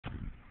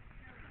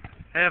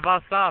Hey,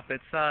 what's up?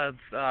 It's Man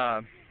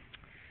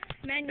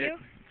U?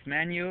 it's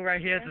Man U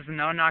right here. This is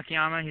Noah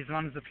Nakayama. He's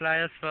one of the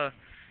players for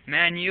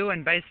Man U,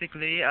 and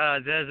basically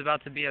there's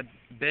about to be a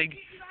big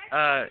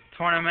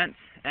tournament,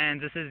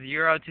 and this is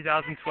Euro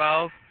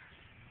 2012,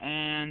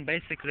 and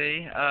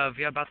basically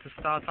we're about to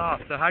start off.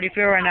 So how do you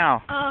feel right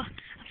now? I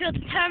feel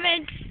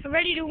determined. I'm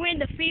ready to win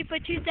the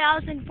FIFA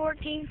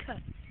 2014 Cup.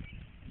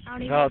 I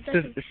don't even Well, know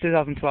it's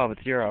 2012.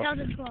 It's Euro.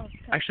 2012 Cup.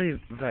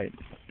 Actually, right.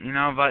 You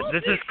know, but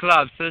this is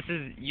club, so this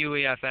is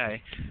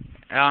UEFA.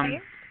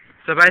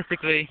 So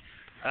basically,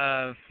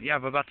 yeah,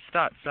 we're about to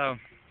start. So.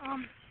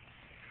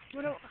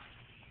 What do...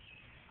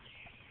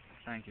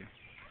 Thank you.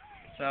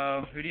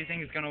 So, who do you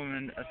think is going to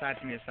win aside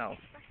from yourself?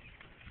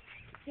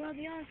 Well,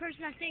 the only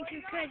person I think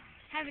who could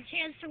have a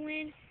chance to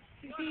win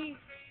would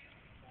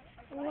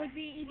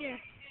be either...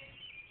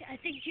 I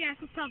think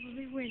Jack would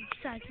probably win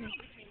besides me.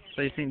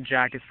 So you think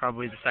Jack is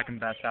probably the second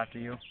best after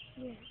you?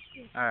 Yeah.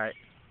 Alright.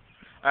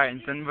 Alright,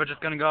 and then we're just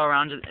going to go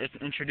around and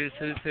introduce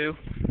who's who.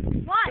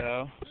 What?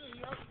 So.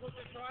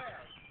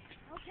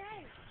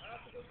 Okay.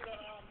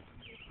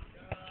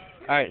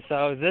 Alright,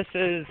 so this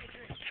is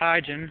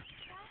Tyjan,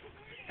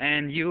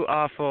 and you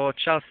are for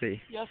Chelsea.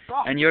 Yes,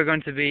 sir. And you're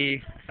going to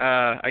be,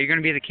 are you going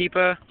to be the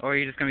keeper, or are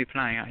you just going to be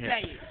playing out here?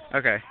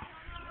 Okay.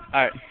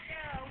 Alright.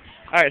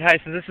 Alright, hi,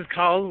 so this is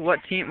Carl.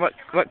 What team, what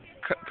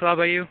club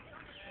are you?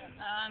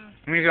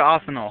 I mean, you're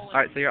Arsenal.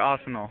 Alright, so you're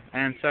Arsenal.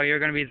 And so you're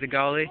going to be the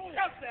goalie?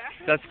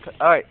 That's,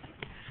 alright.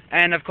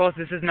 And of course,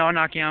 this is Noah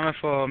Nakayama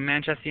for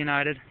Manchester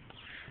United.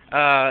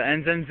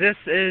 And then this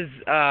is,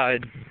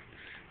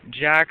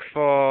 Jack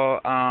for,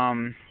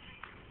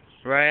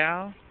 Real?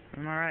 Am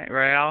I right?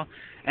 Real.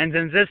 And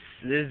then this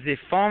is the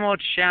former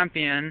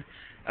champion,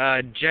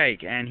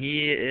 Jake, and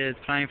he is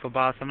playing for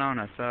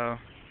Barcelona. So,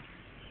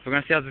 we're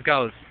going to see how this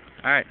goes.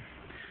 Alright.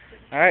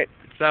 Alright,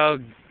 so,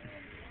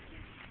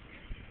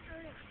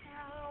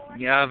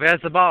 yeah,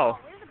 where's the ball?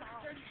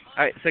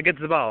 Alright, so get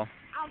the ball.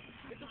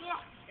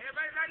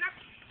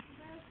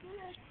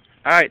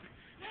 Alright,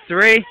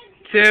 3,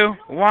 2,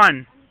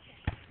 1.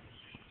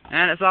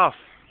 And it's off.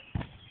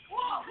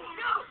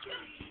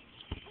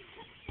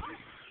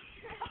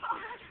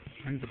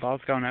 And the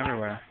ball's going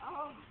everywhere.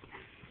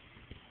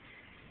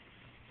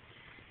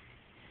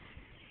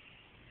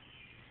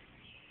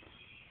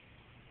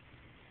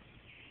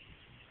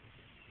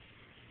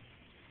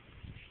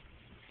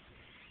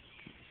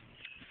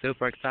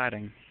 Super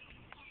exciting.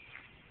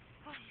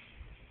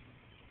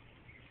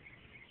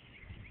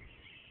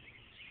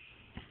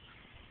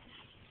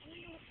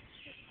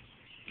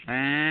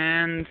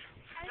 And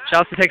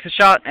Chelsea takes a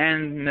shot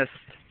and missed.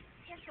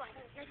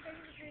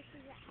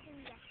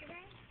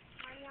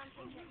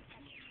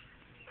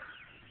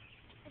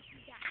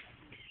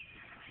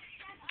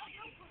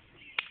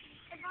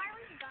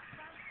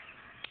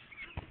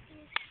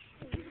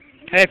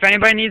 Hey, if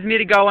anybody needs me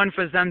to go in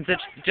for them,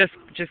 just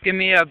give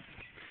me a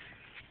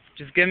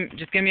just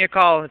give me a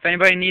call. If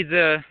anybody needs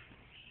a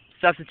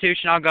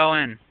substitution, I'll go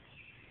in.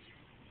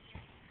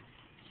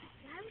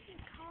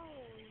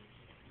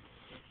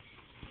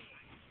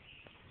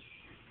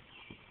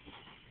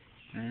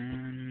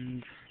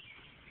 And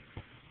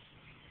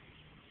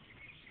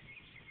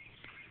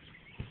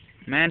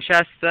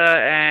Manchester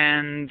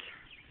and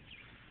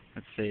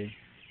let's see.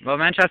 Well,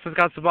 Manchester's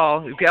got the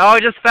ball. Oh,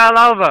 it just fell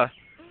over.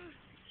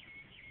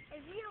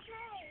 Is he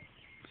okay?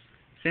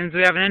 Seems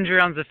we have an injury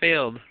on the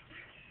field.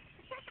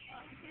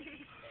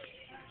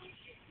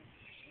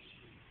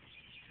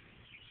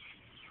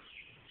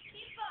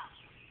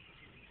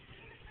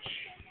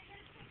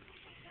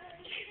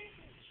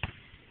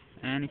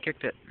 And he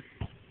kicked it.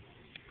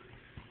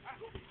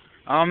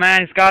 Oh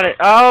man, he's got it.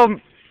 Oh,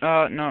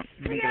 no,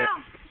 he didn't get it.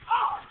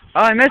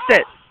 Oh, I missed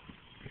it.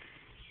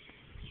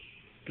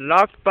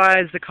 Blocked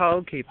by the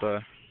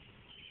goalkeeper.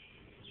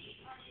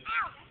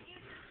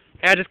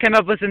 Yeah, I just came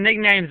up with the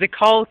nickname, the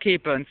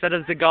goalkeeper, instead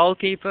of the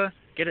goalkeeper.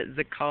 Get it,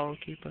 the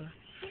goalkeeper.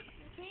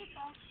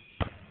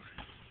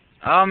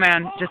 Oh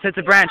man, just hit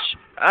the branch.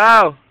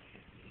 Oh.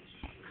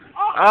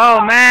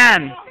 Oh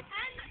man.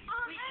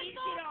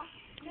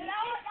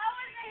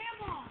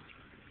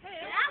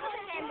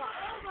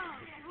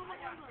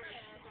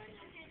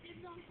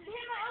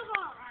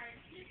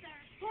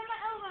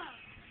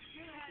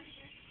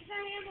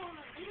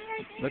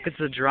 Look at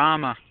the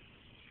drama.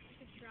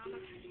 Okay.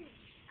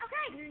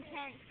 You're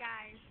intense,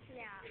 guys.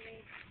 Yeah.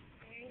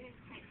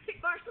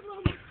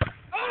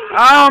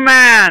 Oh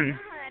man!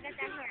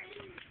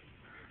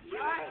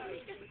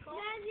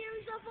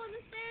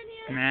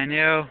 Man,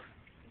 you.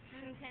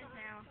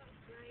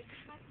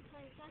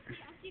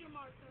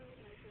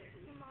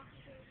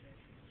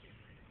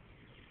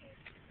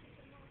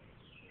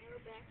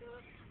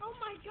 Oh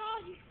my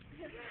God!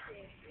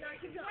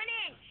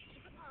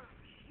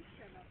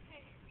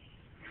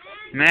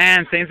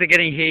 Man, things are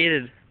getting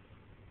heated.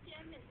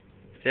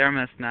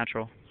 Thermos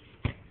natural.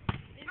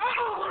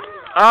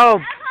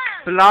 Oh,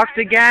 blocked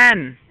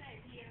again.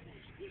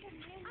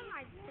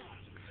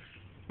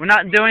 We're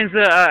not doing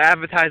the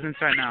advertisements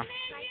right now.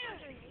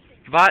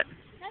 But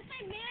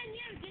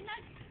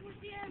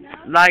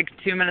like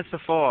 2 minutes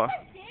before.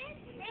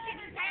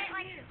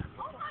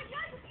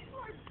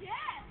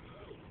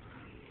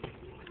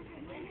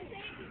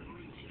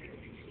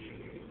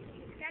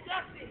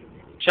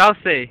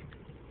 Chelsea.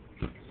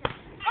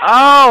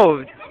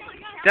 Oh!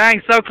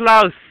 Dang, so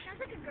close.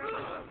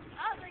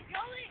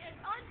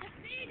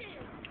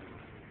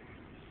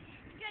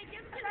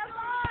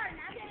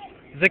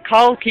 The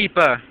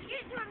goalkeeper.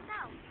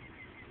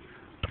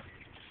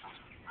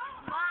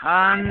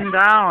 And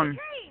down.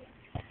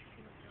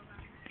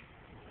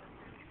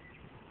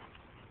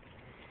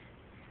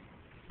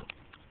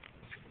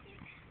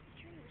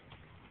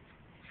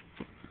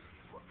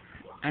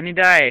 Any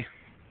day.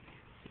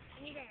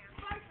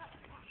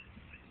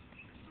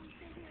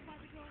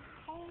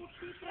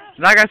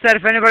 Like I said,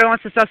 if anybody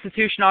wants a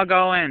substitution, I'll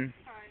go in.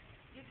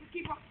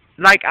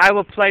 Like, I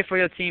will play for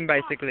your team,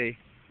 basically.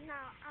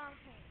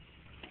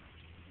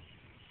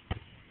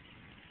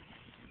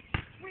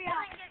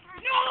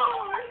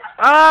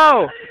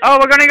 Oh! Oh,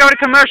 we're gonna go to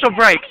commercial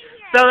break.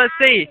 So let's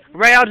see.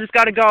 Rael just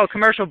got to go.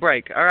 Commercial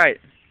break. All right.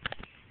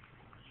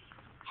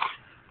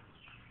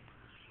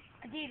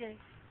 Adidas.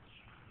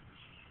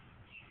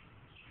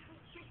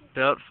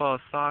 Built for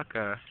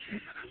soccer.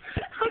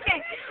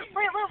 Okay.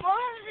 Wait, what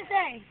was it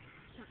saying?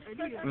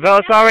 Well,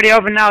 it's already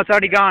open now. It's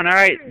already gone. All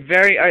right.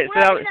 All right.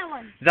 So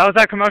that was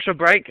our commercial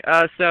break.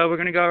 So we're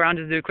gonna go around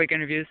to do quick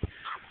interviews.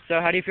 So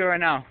how do you feel right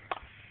now?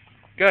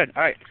 Good.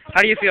 All right.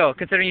 How do you feel,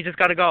 considering you just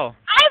got a goal?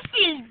 I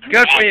feel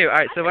good for you. All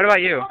right. So what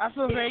about you? I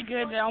feel very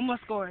good. I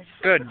almost scored.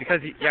 Good,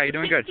 because yeah, you're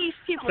doing good.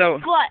 So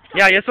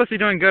yeah, you're supposed to be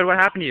doing good. What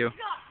happened to you?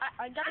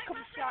 I got a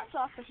couple shots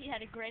off, but he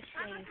had a great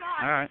save.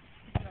 All right.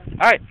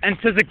 All right. And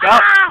to the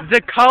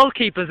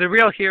goalkeeper is the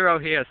real hero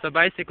here. So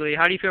basically,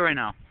 how do you feel right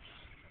now?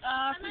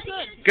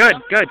 Good.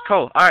 Good. Good.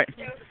 Cool. All right.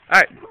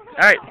 All right.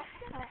 All right.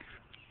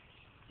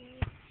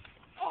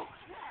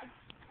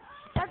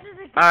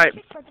 All right.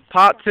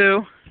 Part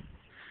 2.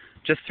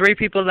 Just 3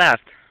 people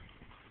left.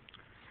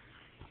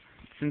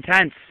 It's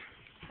intense.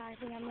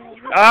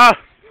 Oh,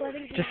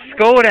 just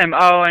scored him.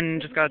 Oh,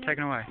 and just got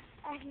taken away.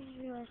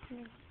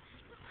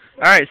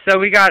 All right, so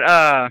we got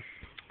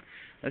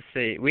let's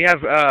see. We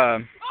have oh!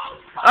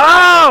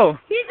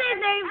 He said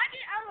his name.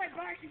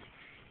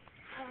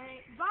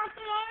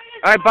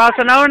 All right,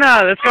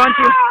 Barcelona. Let's go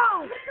into.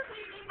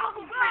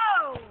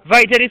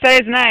 Wait, did he say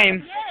his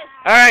name? Yes.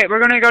 All right,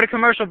 we're gonna go to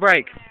commercial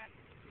break.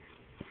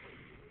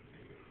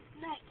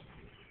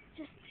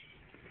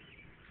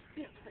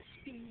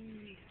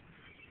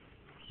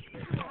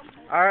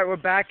 All right, we're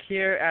back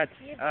here at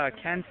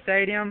Kent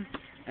Stadium,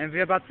 and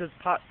we're about to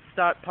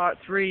start part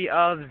 3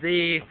 of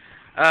the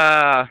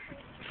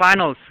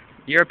finals,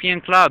 European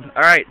club.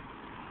 All right,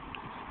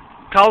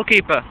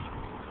 goalkeeper,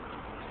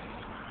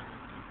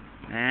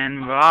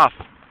 and we're off.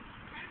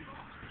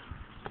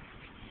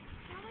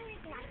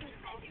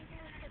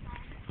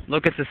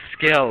 Look at the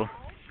skill.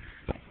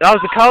 That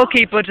was the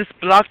goalkeeper just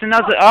blocked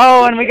another.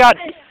 Oh, and we got.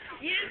 You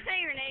didn't say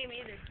your name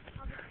either.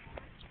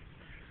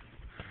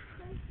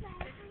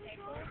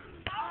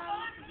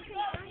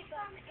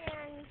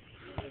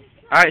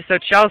 Alright, so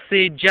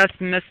Chelsea just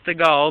missed the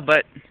goal,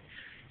 but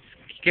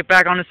get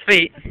back on his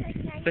feet,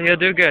 so he'll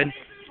do good.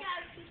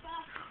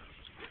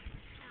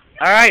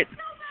 Alright,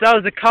 so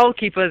the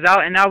goalkeeper's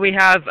out, and now we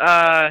have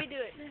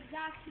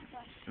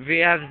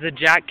the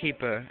jack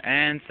keeper,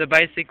 and so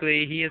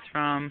basically he is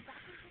from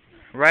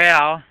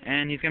Real,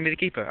 and he's gonna be the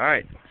keeper.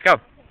 Alright, let's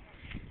go.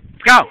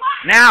 Let's go!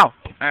 Now!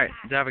 Alright,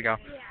 there we go.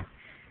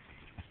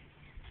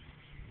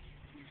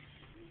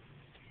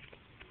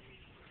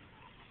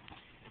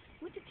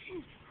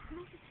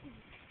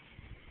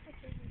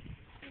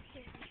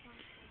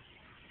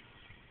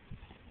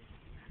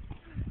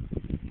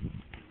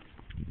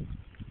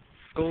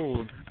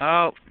 Schooled.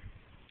 Oh.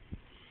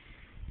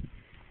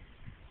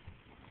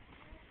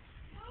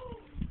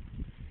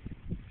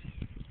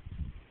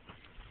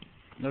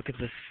 Look at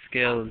the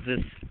skills,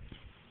 this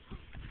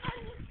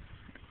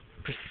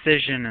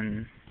precision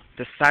and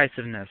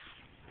decisiveness.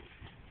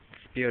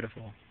 It's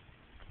beautiful.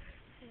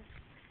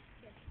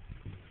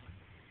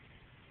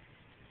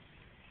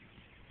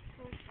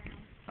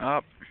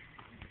 Oh.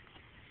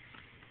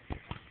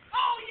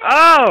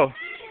 Oh!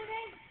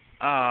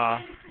 Oh.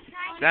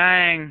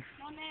 Dang.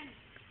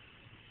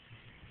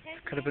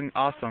 Could have been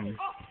awesome.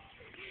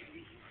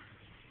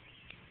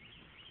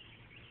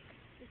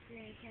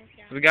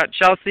 So we got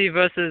Chelsea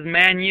versus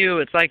Man U.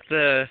 It's like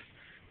the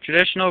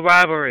traditional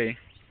rivalry.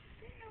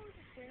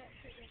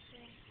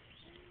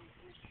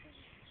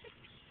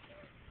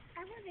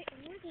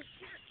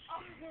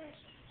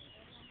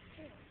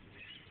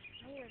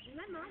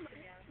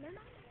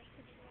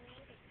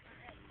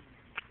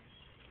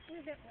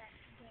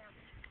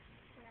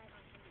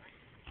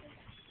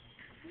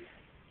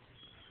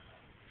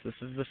 This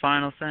is the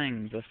final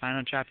thing, the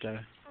final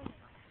chapter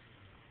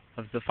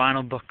of the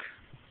final book.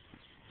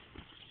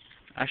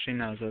 Actually,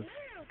 no, the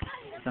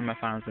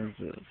semi-finals and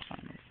the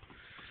finals.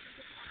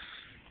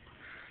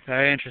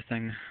 Very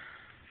interesting.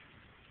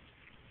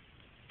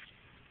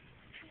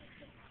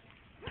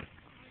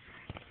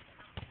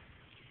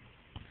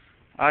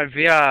 Alright,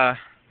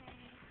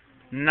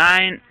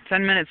 10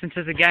 minutes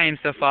into the game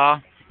so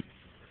far.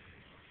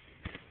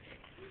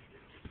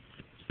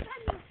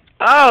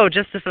 Oh,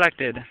 just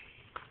deflected. It's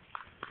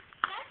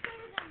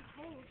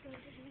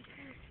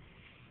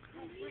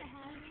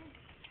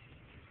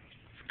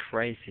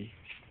crazy.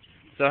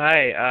 So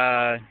hey,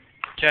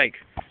 Jake,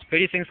 who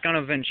do you think's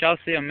gonna win,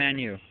 Chelsea or Man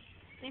U?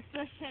 They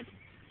first had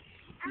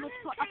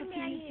multiple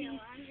opportunities.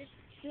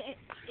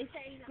 It's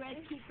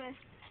great keeper.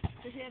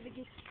 So whoever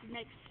gets the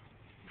next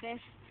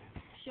best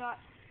shot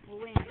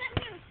will win.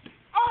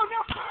 Oh no!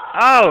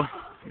 Oh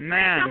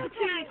man.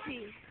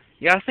 Opportunity.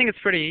 Yeah, I think it's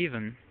pretty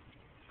even.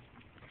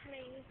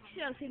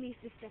 Chelsea needs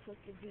to step up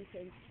the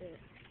defense.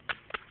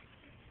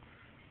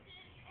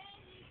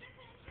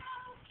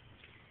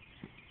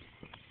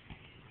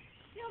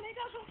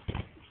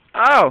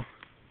 Oh!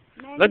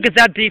 Man Look at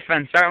that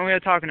defense, right when we were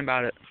talking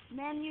about it.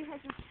 Man U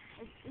has a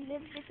little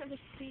bit of a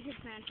speed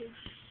advantage.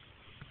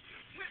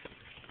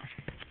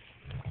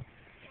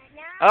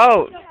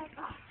 Oh!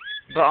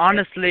 But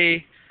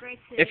honestly, Great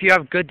save. if you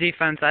have good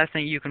defense, I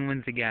think you can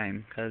win the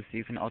game, because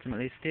you can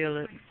ultimately steal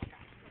it,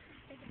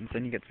 and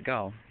then you get the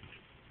goal.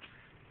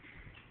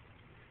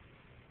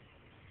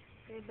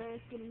 They're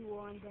both getting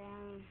worn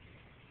down.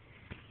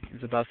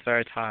 They're both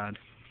very tired.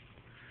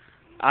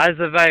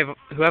 Either way,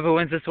 whoever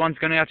wins this one's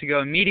going to have to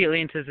go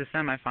immediately into the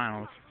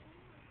semifinals.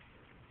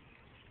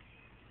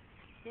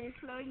 They're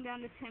slowing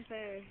down the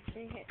tempo.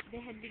 They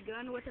had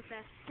begun with a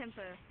fast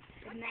tempo,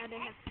 but now they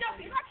have to.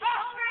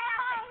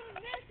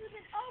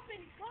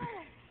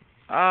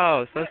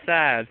 Oh, so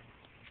sad.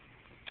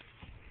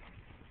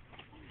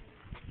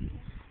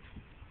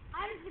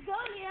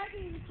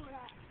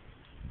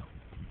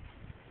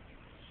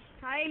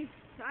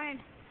 Time.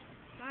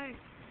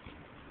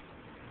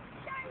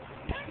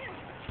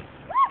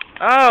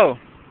 Oh!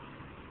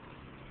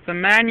 So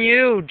Man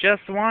U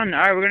just won.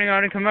 Alright, we're going to go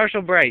on a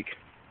commercial break.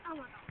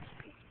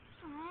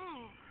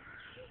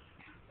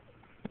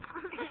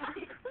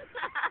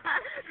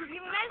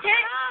 You messed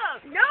it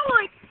up. No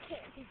one.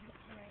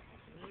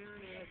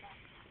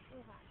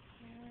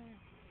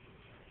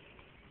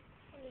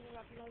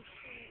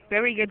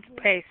 Very good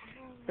pace.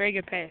 Very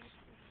good pace.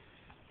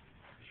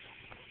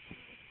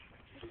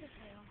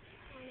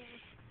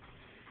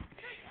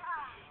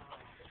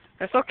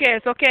 It's okay.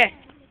 It's okay.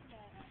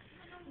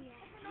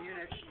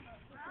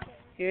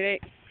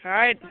 Unit. All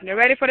right. You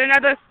ready for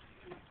another?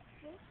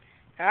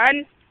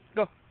 And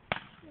go.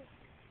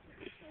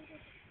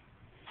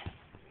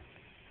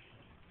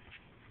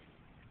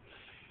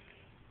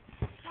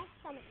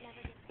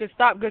 Good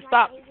stop. Good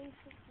stop.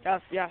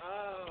 Yes. Yes.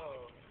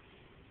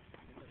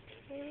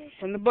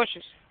 From the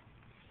bushes.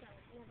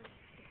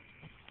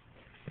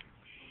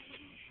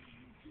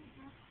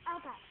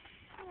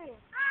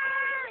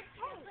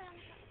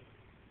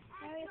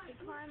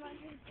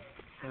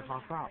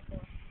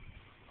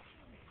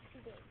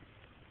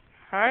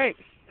 All right.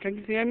 Can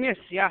you see a miss?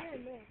 Yeah.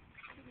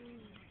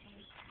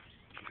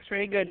 It's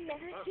very good.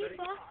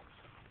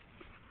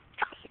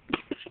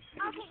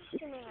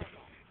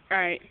 All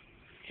right.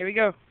 Here we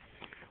go.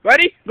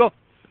 Ready? Go.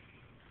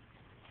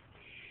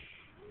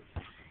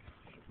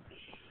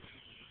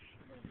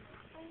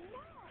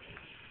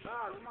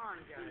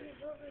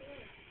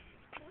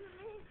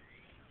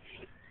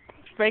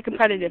 It's very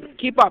competitive.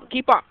 Keep up.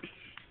 Keep up.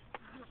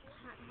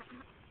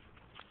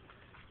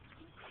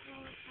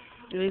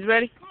 He's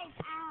ready?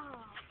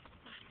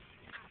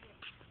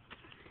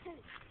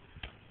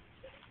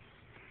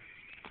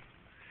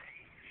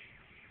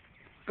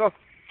 Go.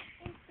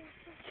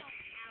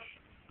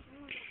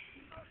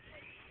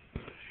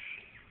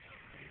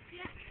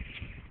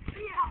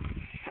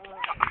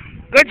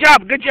 Good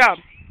job. Good job.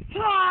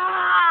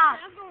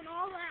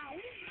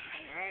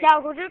 Now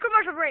we'll do a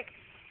commercial break.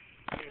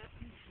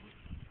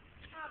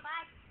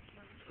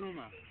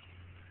 Uma.